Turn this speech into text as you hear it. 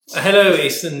Hello,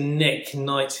 it's Nick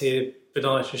Knight here,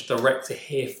 Podiatrist Director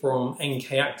here from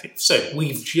NK Active. So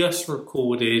we've just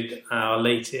recorded our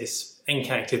latest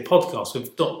NK Active podcast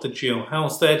with Dr Jill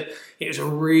Halstead. It was a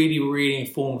really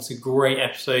informative, great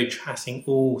episode chatting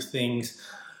all things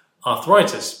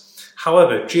arthritis.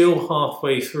 However, Jill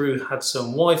halfway through had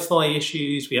some Wi-Fi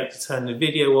issues, we had to turn the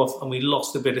video off and we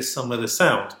lost a bit of some of the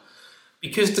sound.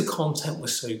 Because the content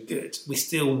was so good, we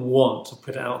still want to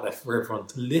put it out there for everyone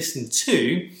to listen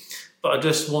to, but I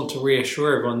just want to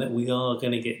reassure everyone that we are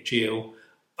going to get Jill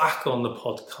back on the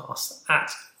podcast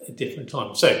at a different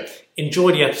time. So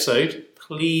enjoy the episode.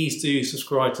 Please do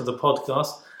subscribe to the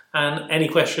podcast, and any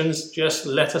questions, just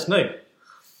let us know.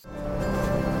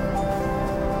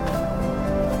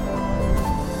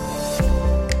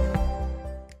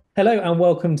 Hello and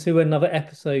welcome to another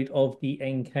episode of the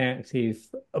NK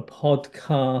Active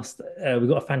podcast. We've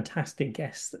got a fantastic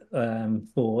guest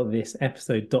for this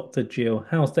episode, Dr. Jill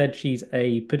Halstead. She's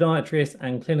a podiatrist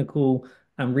and clinical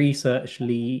and research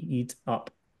lead up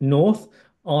north.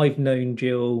 I've known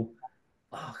Jill,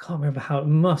 I can't remember how, it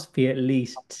must be at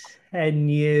least 10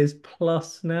 years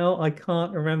plus now. I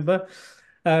can't remember.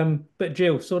 But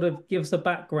Jill, sort of give us a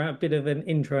background, a bit of an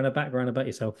intro and a background about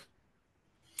yourself.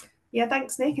 Yeah,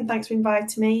 thanks, Nick, and thanks for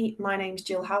inviting me. My name's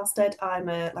Jill Halstead.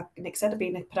 Like Nick said, I've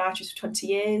been a podiatrist for 20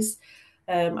 years.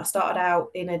 I started out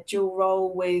in a dual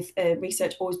role with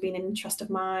research, always been an interest of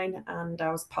mine, and I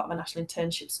was part of a national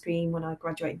internship scheme when I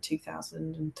graduated in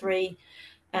 2003.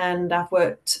 And I've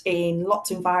worked in lots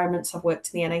of environments. I've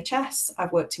worked in the NHS,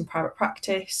 I've worked in private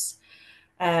practice,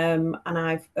 and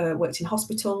I've worked in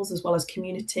hospitals as well as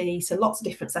community, so lots of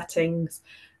different settings.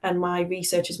 And my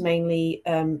research is mainly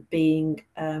being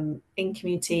in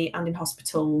community and in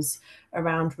hospitals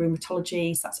around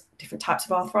rheumatology, so that's different types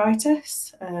of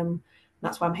arthritis.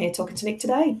 That's why I'm here talking to Nick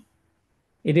today.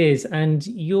 It is, and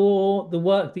the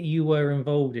work that you were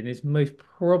involved in is most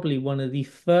probably one of the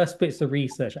first bits of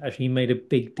research that actually made a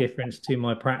big difference to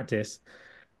my practice.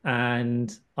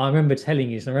 And I remember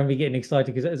telling you, so I remember getting excited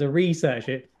because as a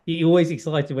researcher, you're always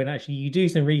excited when actually you do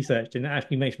some research and it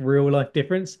actually makes real life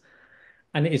difference.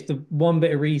 And it is the one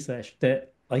bit of research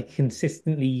that I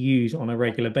consistently use on a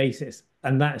regular basis.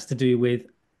 And that's to do with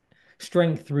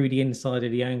strength through the inside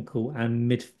of the ankle and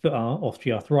midfoot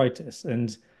osteoarthritis.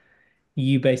 And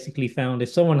you basically found if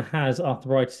someone has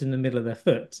arthritis in the middle of their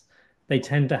foot, they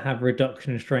tend to have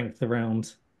reduction in strength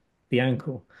around the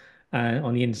ankle,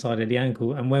 on the inside of the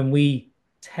ankle. And when we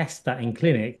test that in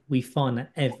clinic, we find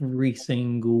that every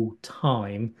single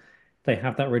time they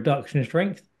have that reduction in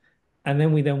strength. And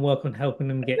then we then work on helping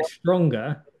them get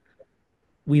stronger.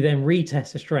 We then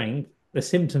retest the strength, the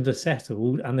symptoms are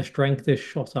settled, and the strength is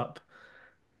shot up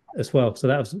as well. So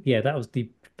that was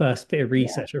the first bit of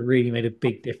research that really made a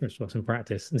big difference to us in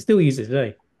practice, and still use it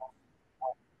today.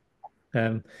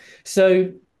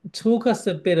 So talk us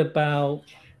a bit about.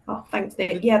 Oh, thanks,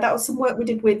 Nick. Yeah, that was some work we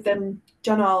did with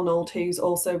John Arnold, who's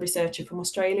also a researcher from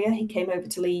Australia. He came over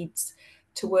to Leeds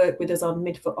to work with us on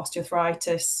midfoot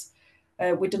osteoarthritis.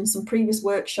 We've done some previous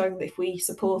work showing that if we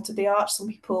supported the arch, some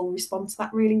people respond to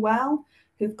that really well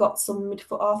who've got some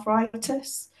midfoot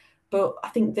arthritis. But I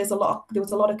think there was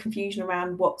a lot of confusion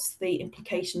around what's the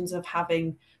implications of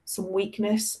having some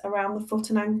weakness around the foot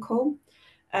and ankle.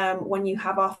 When you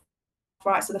have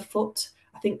arthritis of the foot,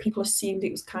 I think people assumed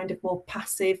it was kind of more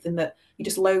passive than that you're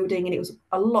just loading, and it was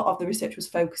a lot of the research was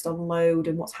focused on load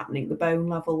and what's happening at the bone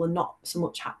level and not so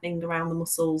much happening around the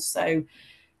muscles. So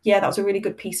yeah, that was a really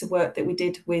good piece of work that we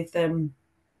did with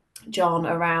John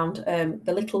around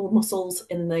the little muscles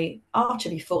in the arch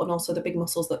of your foot and also the big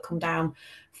muscles that come down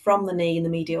from the knee and the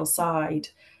medial side.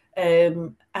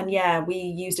 And yeah, we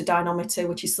used a dynamometer,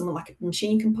 which is something like a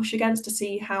machine you can push against to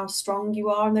see how strong you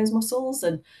are in those muscles.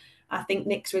 And I think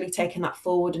Nick's really taken that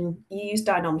forward, and you use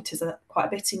dynamometers quite a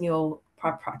bit in your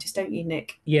private practice, don't you,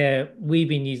 Nick? Yeah, we've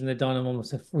been using the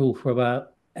dynamometer for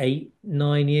about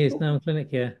 8-9 years now in clinic.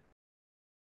 Yeah.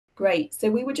 Great. So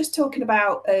we were just talking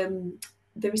about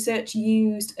the research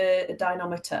used a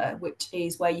dynamometer, which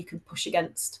is where you can push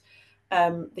against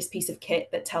this piece of kit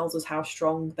that tells us how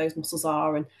strong those muscles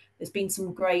are. And there's been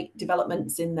some great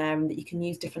developments in there, and that you can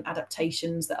use different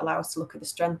adaptations that allow us to look at the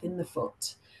strength in the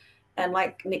foot. And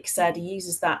like Nick said, he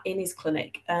uses that in his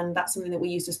clinic, and that's something that we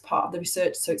used as part of the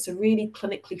research. So it's a really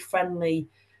clinically friendly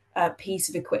piece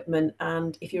of equipment.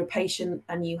 And if you're a patient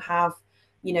and you have,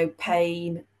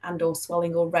 pain and or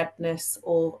swelling or redness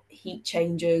or heat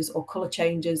changes or colour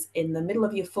changes in the middle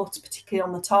of your foot, particularly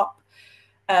on the top,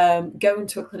 going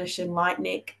to a clinician like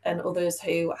Nick and others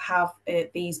who have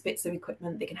these bits of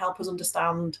equipment that can help us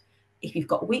understand if you've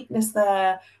got weakness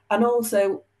there, and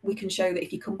also we can show that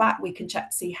if you come back, we can check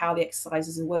to see how the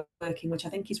exercises are working, which I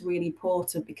think is really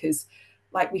important because,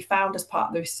 like we found as part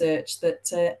of the research,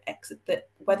 that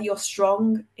whether you're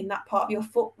strong in that part of your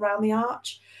foot around the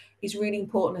arch is really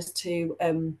important as to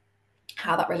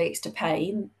how that relates to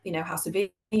pain, how severe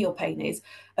your pain is,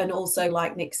 and also,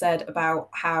 like Nick said, about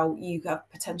how you have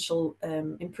potential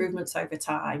improvements over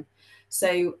time.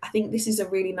 So I think this is a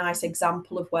really nice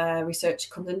example of where research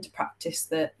comes into practice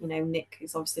that, Nick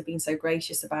has obviously been so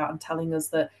gracious about and telling us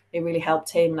that it really helped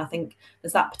him. And I think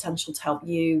there's that potential to help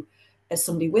you as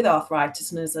somebody with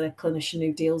arthritis and as a clinician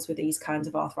who deals with these kinds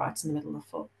of arthritis in the middle of the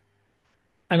foot.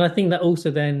 And I think that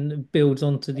also then builds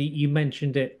onto you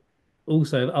mentioned it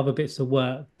also, other bits of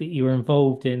work that you were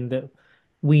involved in that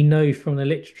we know from the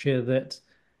literature that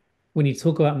when you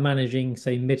talk about managing,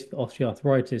 say, midfoot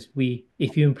osteoarthritis,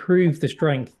 if you improve the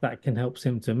strength, that can help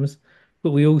symptoms.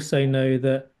 But we also know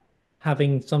that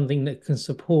having something that can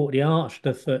support the arch of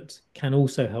the foot can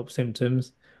also help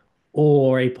symptoms,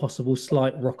 or a possible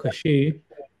slight rocker shoe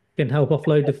can help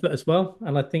offload the foot as well.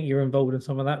 And I think you're involved in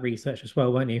some of that research as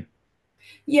well, weren't you?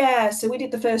 Yeah, so we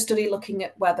did the first study looking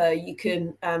at whether you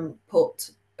can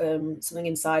put something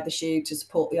inside the shoe to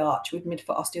support the arch with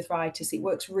midfoot osteoarthritis. It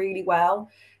works really well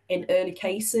in early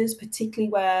cases,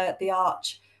 particularly where the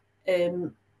arch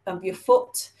of your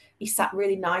foot is sat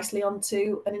really nicely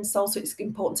onto an insole. So it's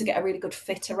important to get a really good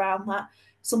fit around that.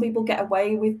 Some people get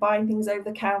away with buying things over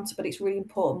the counter, but it's really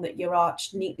important that your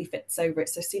arch neatly fits over it.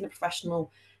 So seeing a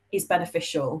professional is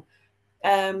beneficial.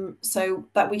 So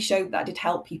that we showed that did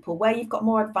help people. Where you've got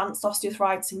more advanced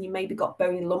osteoarthritis and you maybe got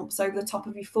bony lumps over the top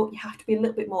of your foot, you have to be a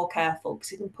little bit more careful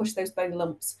because you can push those bony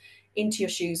lumps into your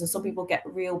shoes, and some people get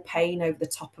real pain over the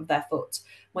top of their foot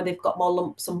when they've got more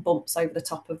lumps and bumps over the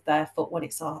top of their foot when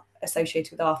it's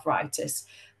associated with arthritis.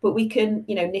 But we can,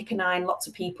 Nick and I and lots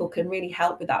of people can really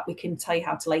help with that. We can tell you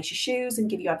how to lace your shoes and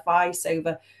give you advice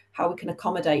over how we can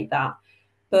accommodate that.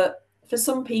 But for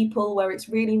some people where it's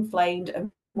really inflamed, and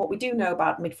what we do know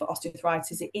about midfoot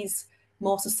osteoarthritis, it is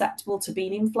more susceptible to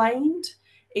being inflamed,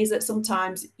 is that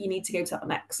sometimes you need to go to that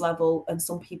next level. And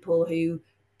some people who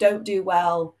don't do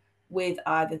well with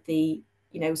either the,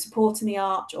 supporting the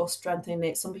arch or strengthening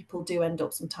it, some people do end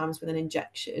up sometimes with an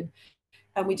injection.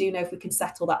 And we do know if we can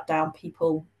settle that down,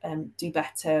 people do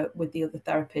better with the other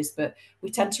therapies. But we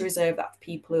tend to reserve that for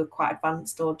people who are quite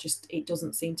advanced or just it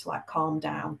doesn't seem to like calm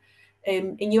down.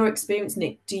 In your experience,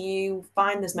 Nick, do you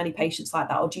find there's many patients like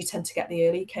that, or do you tend to get the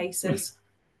early cases?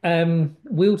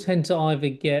 We'll tend to either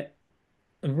get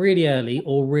really early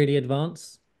or really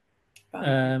advanced.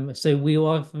 Right. So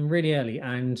we'll have them really early,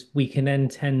 and we can then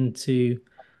tend to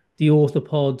the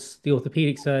orthopods, the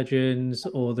orthopedic surgeons,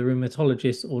 or the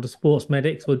rheumatologists, or the sports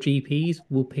medics or GPs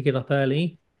will pick it up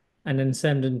early and then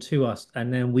send them to us,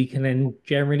 and then we can then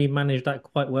generally manage that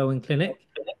quite well in clinic.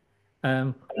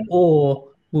 Or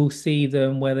we'll see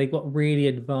them where they've got really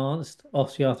advanced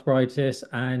osteoarthritis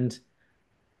and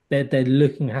they're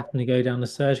looking having to go down the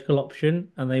surgical option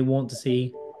and they want to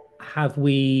see have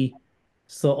we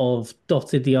sort of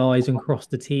dotted the I's and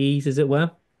crossed the T's, as it were,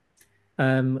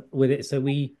 with it. So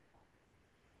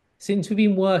since we've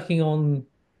been working on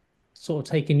sort of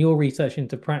taking your research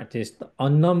into practice, a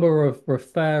number of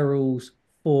referrals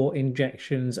for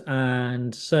injections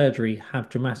and surgery have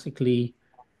dramatically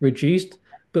reduced,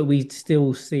 but we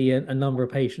still see a number of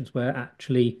patients where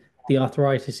actually the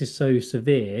arthritis is so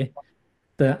severe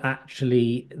that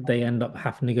actually they end up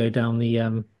having to go down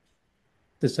the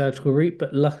surgical route.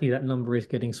 But luckily, that number is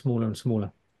getting smaller and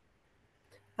smaller.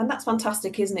 And that's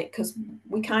fantastic, isn't it? Because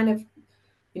we kind of,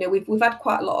 we've had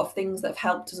quite a lot of things that have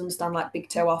helped us understand like big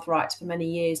toe arthritis for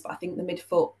many years. But I think the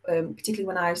midfoot, particularly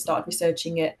when I started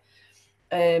researching it,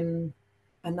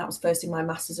 and that was first in my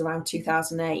master's around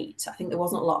 2008. I think there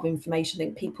wasn't a lot of information. I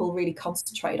think people really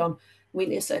concentrated on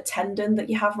weakness at a tendon that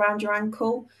you have around your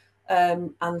ankle.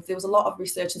 And there was a lot of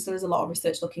research, and still is a lot of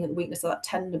research looking at the weakness of that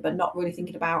tendon, but not really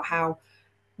thinking about how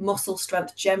muscle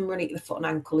strength generally at the foot and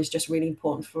ankle is just really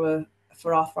important for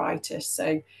arthritis.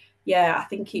 So yeah, I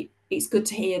think it's good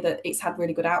to hear that it's had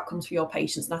really good outcomes for your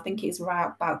patients. And I think it's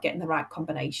about getting the right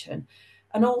combination.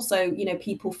 And also,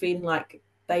 people feeling like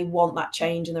they want that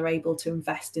change and they're able to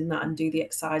invest in that and do the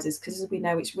exercises. Because as we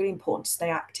know, it's really important to stay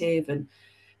active and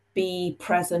be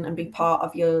present and be part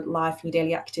of your life and your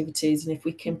daily activities. And if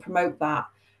we can promote that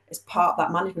as part of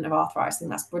that management of arthritis, I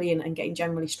think that's brilliant. And getting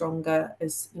generally stronger,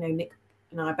 as Nick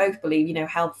and I both believe,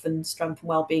 health and strength and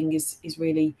well-being is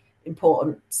really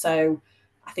important. So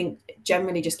I think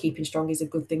generally just keeping strong is a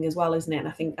good thing as well, isn't it?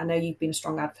 And I know you've been a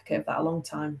strong advocate of that a long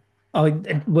time. Oh,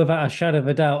 without a shadow of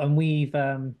a doubt. And we've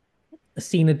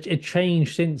seen a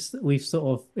change since we've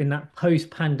sort of in that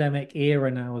post-pandemic era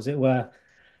now, as it were.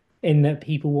 in that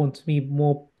people want to be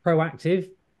more proactive.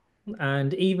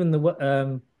 And even the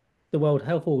World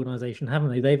Health Organization, haven't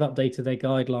they? They've updated their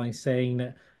guidelines saying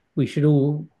that we should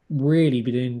all really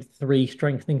be doing 3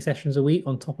 strengthening sessions a week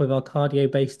on top of our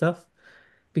cardio-based stuff.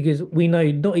 Because we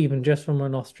know not even just from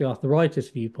an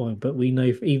osteoarthritis viewpoint, but we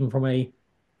know even from a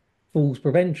falls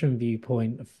prevention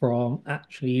viewpoint, from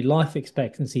actually life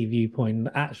expectancy viewpoint,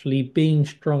 actually being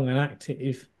strong and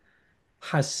active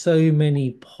has so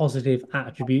many positive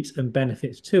attributes and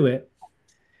benefits to it.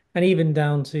 And even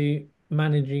down to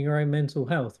managing your own mental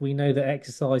health. We know that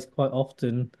exercise quite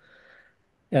often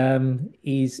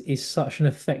is such an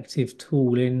effective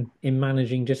tool in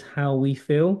managing just how we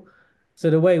feel. So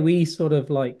the way we sort of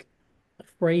like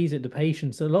phrase it to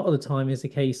patients a lot of the time is a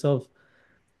case of,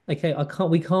 okay,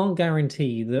 we can't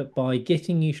guarantee that by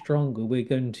getting you stronger, we're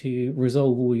going to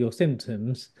resolve all your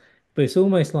symptoms. But it's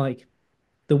almost like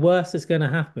the worst that's going to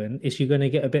happen is you're going to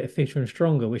get a bit fitter and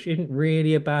stronger, which isn't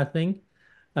really a bad thing.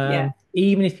 Yeah.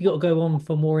 Even if you got to go on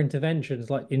for more interventions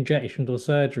like injections or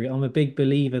surgery, I'm a big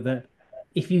believer that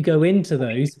if you go into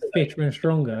those fitter and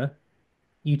stronger,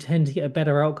 you tend to get a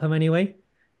better outcome anyway.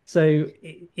 So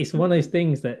it's one of those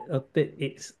things that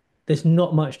it's there's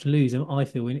not much to lose, I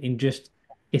feel, in just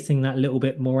getting that little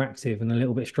bit more active and a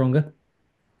little bit stronger.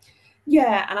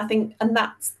 Yeah, and I think, and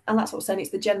that's what I'm saying. It's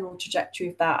the general trajectory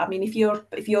of that. I mean, if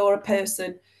you're a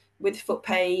person with foot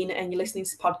pain and you're listening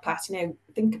to podcasts,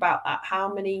 think about that.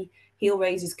 How many heel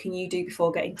raises can you do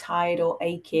before getting tired or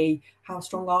achy? How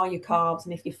strong are your calves?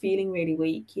 And if you're feeling really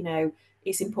weak,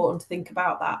 it's important to think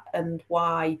about that and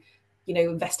why,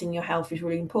 investing in your health is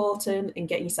really important and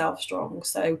getting yourself strong.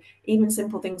 So even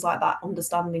simple things like that,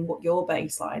 understanding what your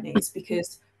baseline is,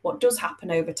 because what does happen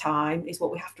over time is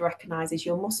what we have to recognize is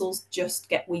your muscles just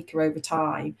get weaker over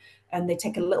time and they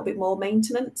take a little bit more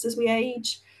maintenance as we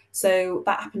age. So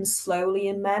that happens slowly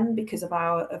in men because of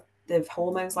the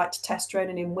hormones like testosterone,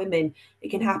 and in women it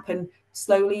can happen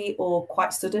slowly or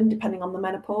quite sudden depending on the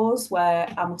menopause,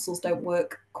 where our muscles don't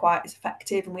work quite as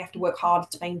effective and we have to work harder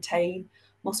to maintain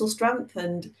muscle strength.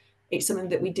 And it's something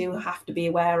that we do have to be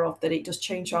aware of, that it does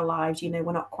change our lives.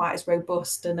 We're not quite as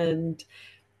robust and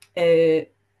uh,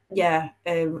 yeah,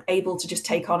 able to just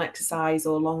take on exercise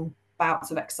or long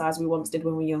bouts of exercise we once did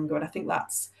when we were younger. And I think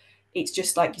it's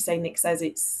just like you say, Nick says,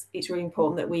 it's really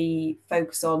important that we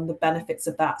focus on the benefits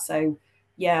of that. So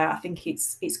yeah, I think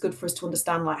it's good for us to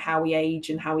understand like how we age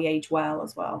and how we age well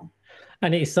as well.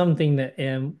 And it's something that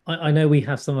I know we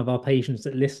have some of our patients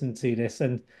that listen to this,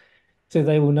 and so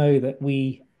they will know that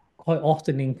we quite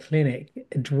often in clinic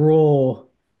draw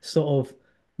sort of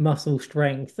muscle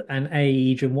strength and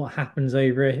age and what happens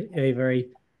over a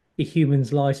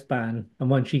human's lifespan. And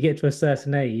once you get to a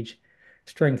certain age,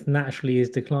 strength naturally is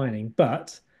declining.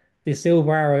 But the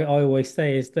silver arrow I always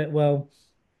say is that, well,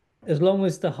 as long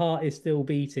as the heart is still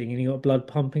beating and you've got blood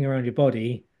pumping around your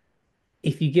body,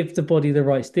 if you give the body the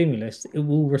right stimulus, it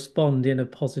will respond in a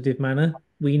positive manner.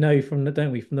 We know from the,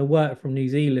 don't we, from the work from New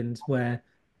Zealand where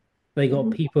they got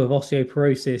Mhm. people with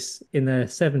osteoporosis in their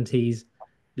 70s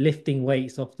lifting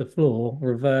weights off the floor,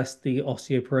 reversed the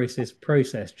osteoporosis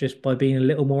process just by being a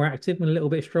little more active and a little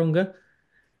bit stronger.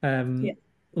 Yeah. Um,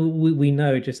 we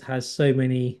know it just has so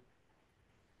many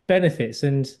benefits.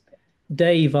 And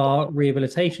Dave, our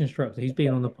rehabilitation instructor, who's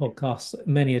been on the podcast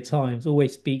many a times,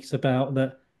 always speaks about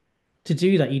that to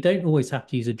do that, you don't always have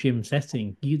to use a gym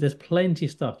setting. There's plenty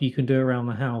of stuff you can do around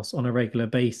the house on a regular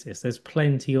basis. There's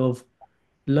plenty of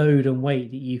load and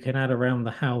weight that you can add around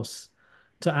the house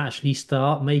to actually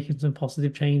start making some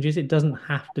positive changes. It doesn't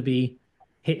have to be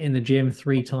hitting the gym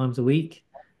 3 times a week.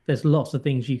 There's lots of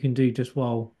things you can do just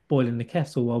while boiling the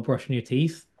kettle, while brushing your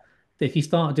teeth. If you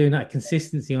start doing that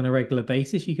consistency on a regular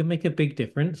basis, you can make a big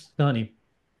difference, can't you?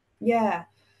 Yeah.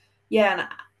 Yeah,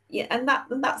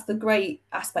 and that's the great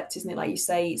aspect, isn't it? Like you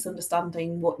say, it's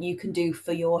understanding what you can do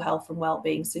for your health and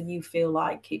well-being, so you feel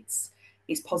like it's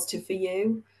positive for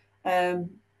you. And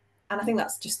I think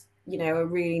that's just a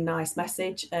really nice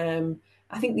message.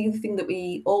 I think the other thing that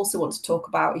we also want to talk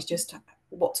about is just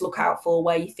what to look out for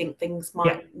where you think things Yeah.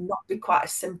 might not be quite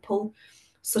as simple,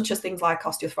 such as things like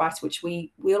osteoarthritis, which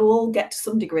we'll all get to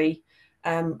some degree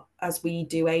as we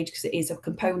do age, because it is a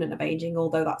component of aging,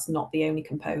 although that's not the only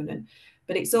component.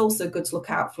 But it's also good to look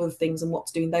out for other things and what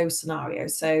to do in those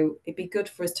scenarios. So it'd be good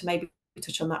for us to maybe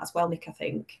touch on that as well, Nick, I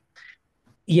think.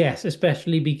 Yes,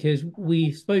 especially because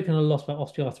we've spoken a lot about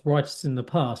osteoarthritis in the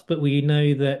past, but we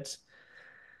know that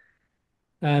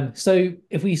so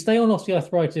if we stay on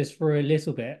osteoarthritis for a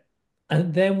little bit,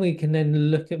 and then we can then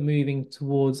look at moving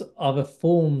towards other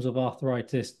forms of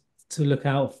arthritis to look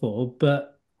out for.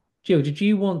 But Jill, did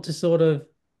you want to sort of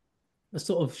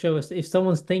show us if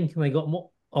someone's thinking they got more?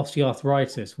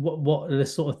 osteoarthritis? What are the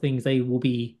sort of things they will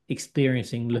be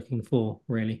experiencing, looking for,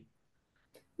 really?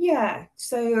 Yeah,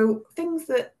 so things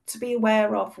that to be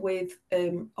aware of with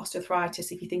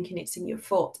osteoarthritis, if you're thinking it's in your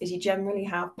foot, is you generally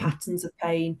have patterns of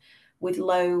pain with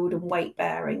load and weight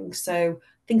bearing. So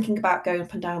thinking about going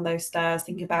up and down those stairs,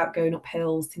 thinking about going up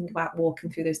hills, thinking about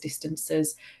walking through those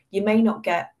distances, you may not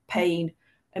get pain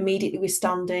immediately with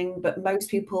standing, but most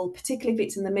people, particularly if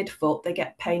it's in the midfoot, they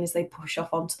get pain as they push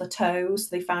off onto the toes.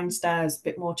 They find stairs a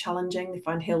bit more challenging, they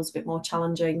find hills a bit more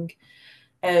challenging.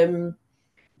 Um,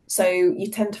 so you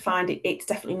tend to find it's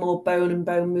definitely more bone and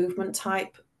bone movement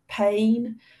type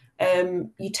pain.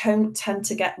 You don't tend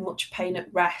to get much pain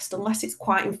at rest unless it's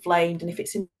quite inflamed. And if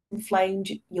it's inflamed,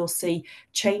 you'll see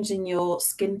change in your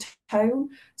skin tone.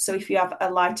 So if you have a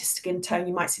lighter skin tone,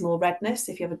 you might see more redness.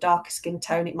 If you have a darker skin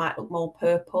tone, it might look more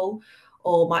purple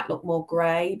or might look more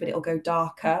grey, but it'll go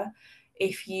darker.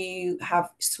 If you have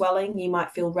swelling, you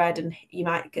might feel red and you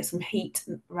might get some heat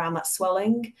around that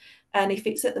swelling. And if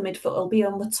it's at the midfoot, it'll be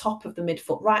on the top of the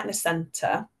midfoot, right in the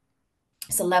center.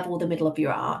 It's a level with the middle of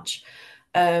your arch.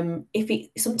 If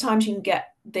it sometimes you can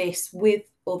get this with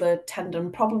other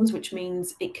tendon problems, which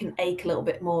means it can ache a little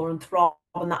bit more and throb,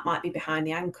 and that might be behind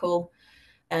the ankle.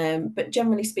 But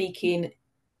generally speaking,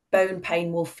 bone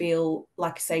pain will feel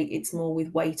like I say it's more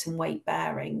with weight and weight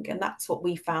bearing, and that's what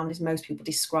we found is most people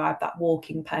describe that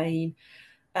walking pain,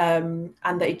 and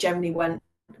that it generally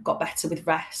got better with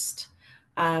rest.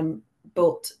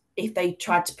 But if they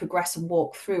tried to progress and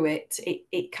walk through it,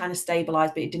 it kind of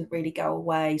stabilized, but it didn't really go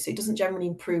away. So it doesn't generally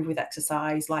improve with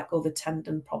exercise like other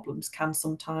tendon problems can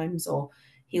sometimes, or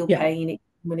heel Yeah. pain. It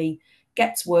really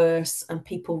gets worse and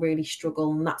people really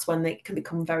struggle. And that's when they can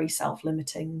become very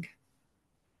self-limiting.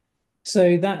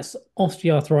 So that's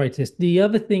osteoarthritis. The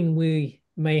other thing we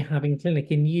may have in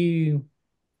clinic, and you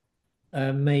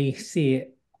may see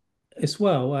it as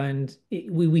well, and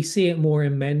we see it more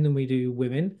in men than we do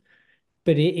women,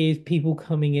 but it is people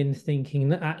coming in thinking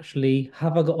that actually,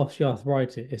 have I got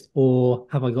osteoarthritis or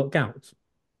have I got gout,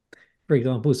 for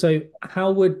example? So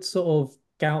how would sort of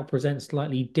gout present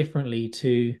slightly differently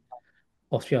to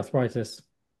osteoarthritis?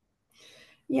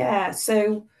 Yeah,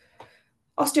 so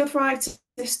osteoarthritis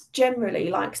generally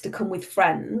likes to come with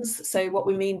friends. So, what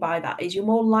we mean by that is you're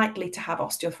more likely to have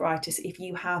osteoarthritis if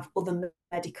you have other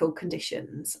medical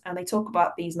conditions. And they talk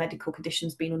about these medical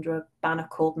conditions being under a banner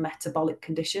called metabolic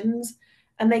conditions.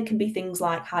 And they can be things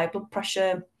like high blood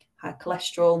pressure, high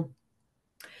cholesterol,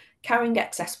 carrying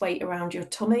excess weight around your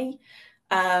tummy,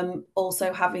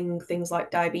 also having things like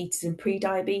diabetes and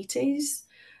pre-diabetes,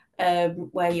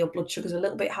 where your blood sugar is a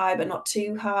little bit high but not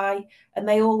too high, and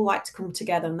they all like to come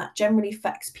together, and that generally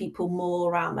affects people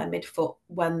more around their midfoot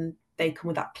when they come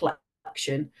with that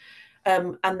collection.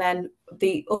 And then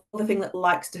the other thing that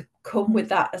likes to come with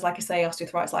that, as like I say,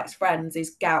 osteoarthritis likes friends,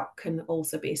 is gout can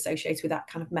also be associated with that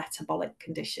kind of metabolic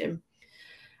condition.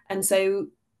 And so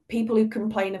people who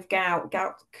complain of gout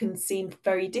can seem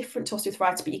very different to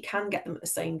osteoarthritis, but you can get them at the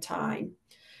same time.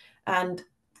 And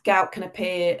gout can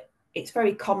appear, it's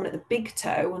very common at the big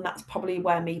toe, and that's probably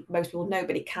where most people know,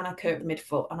 but it can occur at the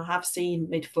midfoot. And I have seen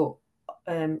midfoot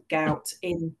gout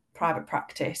in private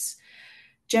practice.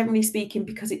 Generally speaking,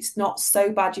 because it's not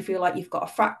so bad, you feel like you've got a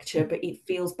fracture, but it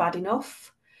feels bad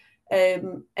enough.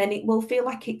 And it will feel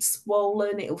like it's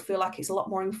swollen. It'll feel like it's a lot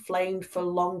more inflamed for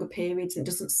longer periods. It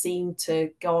doesn't seem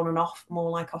to go on and off more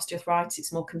like osteoarthritis.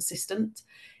 It's more consistent.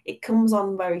 It comes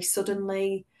on very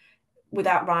suddenly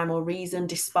without rhyme or reason,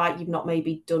 despite you've not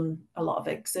maybe done a lot of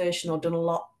exertion or done a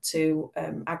lot to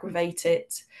aggravate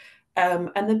it.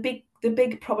 And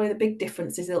probably the big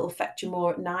difference is it'll affect you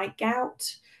more at night,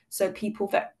 gout. So people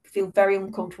that feel very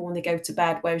uncomfortable when they go to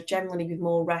bed, whereas generally with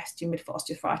more rest, your midfoot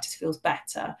osteoarthritis feels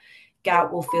better.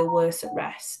 Gout will feel worse at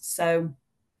rest. So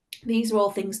these are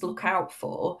all things to look out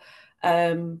for.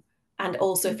 And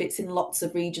also if it's in lots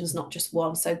of regions, not just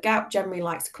one. So gout generally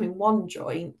likes to come in one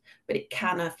joint, but it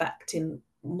can affect in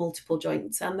multiple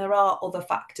joints. And there are other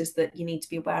factors that you need to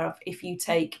be aware of. If you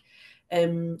take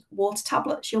water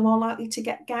tablets, you're more likely to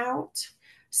get gout.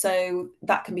 So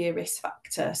that can be a risk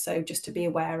factor. So just to be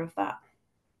aware of that.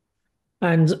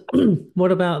 And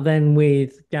what about then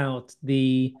with gout?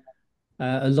 The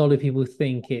A lot of people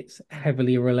think it's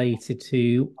heavily related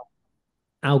to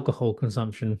alcohol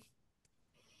consumption.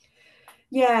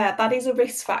 Yeah, that is a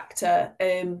risk factor,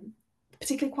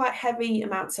 particularly quite heavy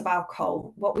amounts of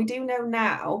alcohol. What we do know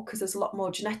now, because there's a lot more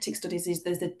genetic studies, is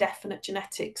there's a definite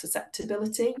genetic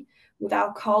susceptibility with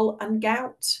alcohol and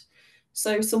gout.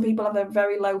 So some people have a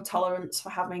very low tolerance for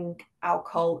having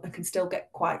alcohol and can still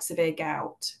get quite severe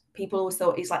gout. People always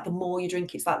thought it's like the more you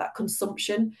drink, it's like that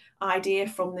consumption idea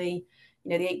from the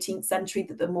the 18th century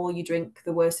that the more you drink,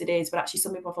 the worse it is. But actually,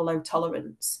 some people have a low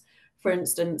tolerance. For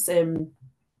instance,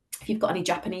 if you've got any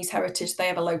Japanese heritage, they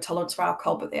have a low tolerance for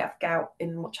alcohol, but they have gout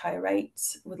in much higher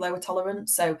rates with lower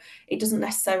tolerance. So it doesn't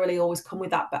necessarily always come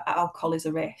with that, but alcohol is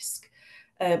a risk.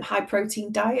 High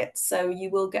protein diets, so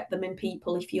you will get them in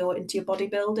people if you're into your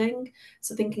bodybuilding.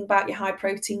 So thinking about your high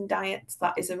protein diets,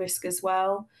 that is a risk as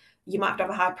well. You might have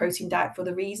a high protein diet for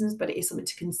other reasons, but it is something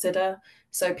to consider.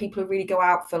 So people who really go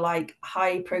out for like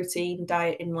high protein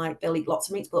diet in like they'll eat lots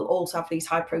of meats, but they'll also have these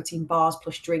high protein bars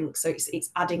plus drinks. So it's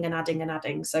adding and adding and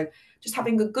adding. So just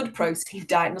having a good protein diet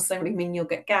doesn't necessarily mean you'll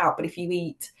get gout, but if you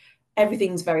eat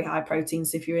everything's very high protein,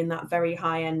 so if you're in that very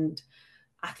high end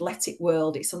athletic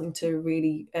world, it's something to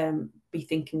really be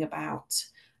thinking about,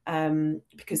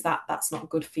 because that's not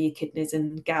good for your kidneys,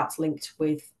 and gout's linked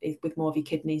with more of your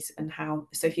kidneys and how.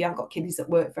 So if you haven't got kidneys that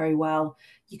work very well,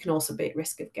 you can also be at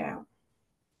risk of gout.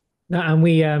 No, and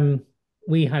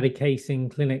we had a case in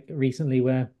clinic recently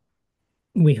where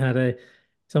we had a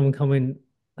someone come in.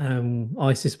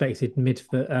 I suspected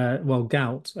midfoot, well,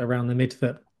 gout around the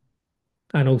midfoot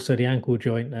and also the ankle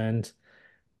joint, and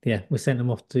yeah, we sent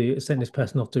this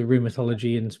person off to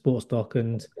rheumatology and sports doc,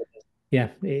 and yeah,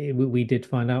 we did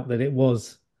find out that it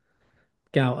was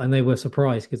gout, and they were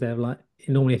surprised because they're like, it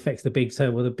normally affects the big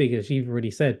toe. Well, the big, as you've already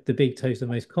said, the big toe is the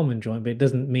most common joint, but it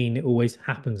doesn't mean it always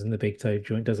happens in the big toe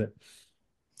joint, does it?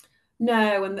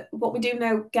 No, and what we do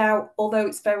know, gout, although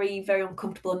it's very, very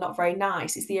uncomfortable and not very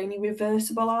nice, it's the only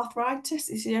reversible arthritis.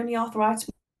 It's the only arthritis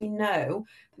we know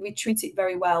that we treat it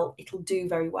very well, it'll do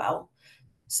very well.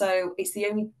 So it's the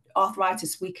only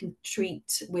arthritis we can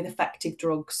treat with effective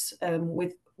drugs.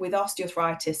 With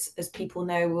osteoarthritis, as people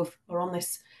know who are on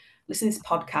this, listen to this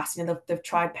podcast, they've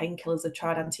tried painkillers, they've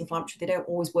tried anti-inflammatory. They don't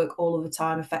always work all of the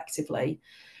time effectively.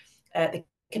 They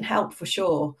can help for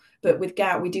sure, but with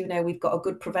gout, we do know we've got a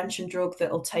good prevention drug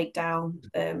that'll take down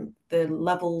the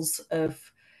levels of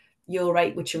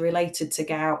urate which are related to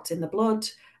gout in the blood.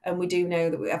 And we do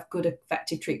know that we have good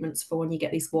effective treatments for when you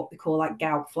get these what we call like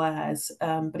gout flares.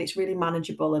 But it's really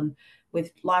manageable, and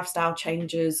with lifestyle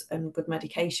changes and good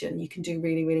medication, you can do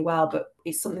really, really well. But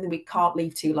it's something that we can't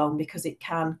leave too long because it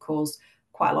can cause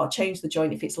quite a lot of change to the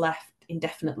joint if it's left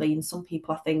indefinitely. And some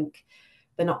people, I think,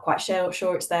 they're not quite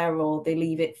sure it's there, or they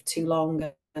leave it for too long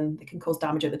and it can cause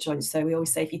damage at the joints. So we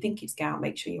always say if you think it's gout,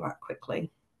 make sure you act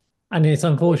quickly. And it's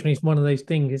unfortunately it's one of those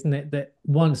things, isn't it, that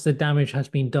once the damage has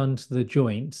been done to the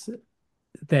joints,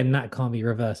 then that can't be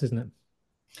reversed, isn't it?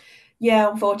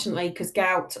 Yeah, unfortunately, because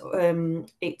gout,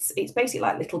 it's basically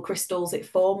like little crystals. It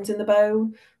forms in the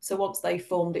bone. So once they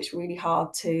formed, it's really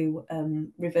hard to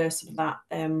reverse some of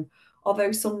that.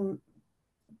 Although some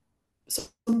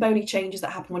bony changes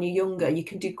that happen when you're younger, you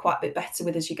can do quite a bit better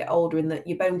with as you get older. In that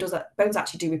your bones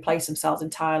actually do replace themselves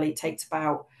entirely. It takes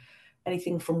about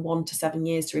anything from 1 to 7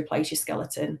 years to replace your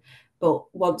skeleton. But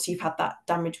once you've had that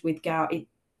damage with gout, it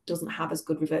doesn't have as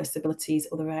good reversibility as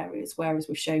other areas. Whereas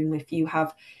we've shown if you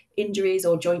have injuries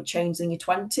or joint changes in your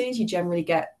 20s, you generally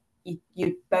get your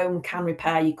bone can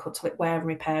repair. You could call it wear and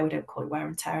repair. We don't call it wear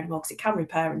and tear anymore because it can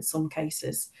repair in some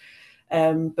cases.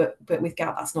 But with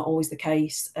gout, that's not always the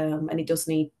case, and it does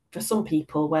need for some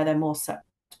people where they're more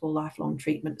susceptible lifelong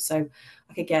treatment. So,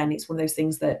 like again, it's one of those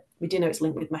things that we do know it's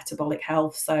linked with metabolic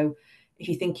health. So, if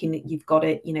you're thinking that you've got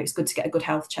it, it's good to get a good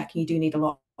health check, and you do need a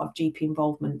lot of GP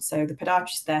involvement. So the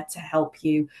podiatrist is there to help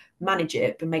you manage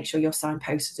it, but make sure you're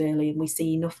signposted early. And we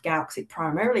see enough gout because it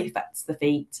primarily affects the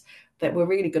feet that we're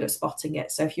really good at spotting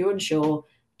it. So if you're unsure,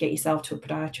 get yourself to a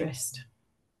podiatrist.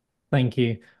 Thank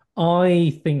you.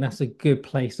 I think that's a good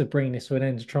place to bring this to an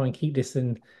end to try and keep this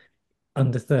in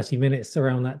under 30 minutes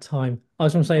around that time. I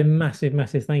just want to say a massive,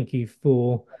 massive thank you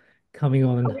for coming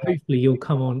on, and hopefully you'll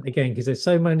come on again because there's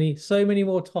so many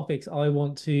more topics I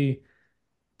want to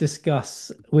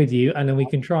discuss with you, and then we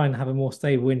can try and have a more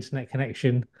stable internet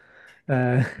connection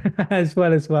uh, as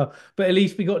well. But at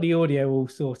least we got the audio all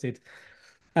sorted.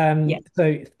 Yeah.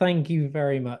 So thank you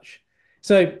very much.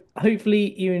 So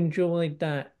hopefully you enjoyed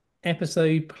that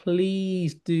episode.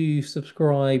 Please do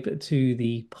subscribe to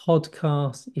the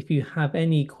podcast. If you have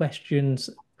any questions,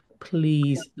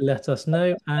 please let us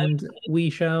know, and we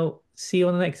shall see you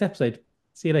on the next episode.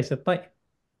 See you later. Bye.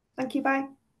 Thank you. Bye.